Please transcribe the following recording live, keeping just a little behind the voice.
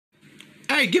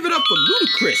Alright, give it up for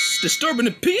Ludacris. Disturbing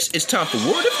the peace, it's time for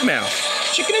word of mouth.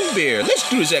 Chicken and beer, let's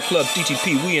do this at Club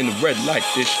DTP. We in the red light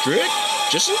district.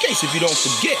 Just in case if you don't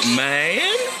forget, man.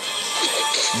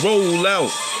 Roll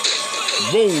out.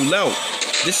 Roll out.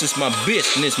 This is my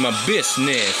business, my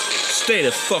business. Stay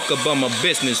the fuck up on my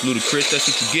business, Ludacris. That's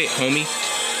what you get, homie.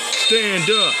 Stand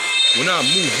up. When I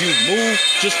move, you move.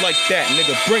 Just like that,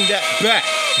 nigga. Bring that back.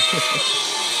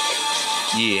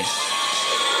 Yeah.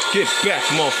 Get back,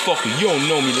 motherfucker. You don't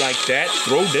know me like that.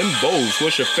 Throw them bows.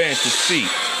 What's your fantasy?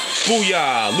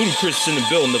 Booyah. Ludacris in the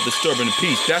building of Disturbing the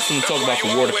Peace. That's what I'm talking about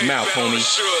for word of mouth, homie.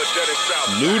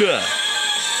 Luda.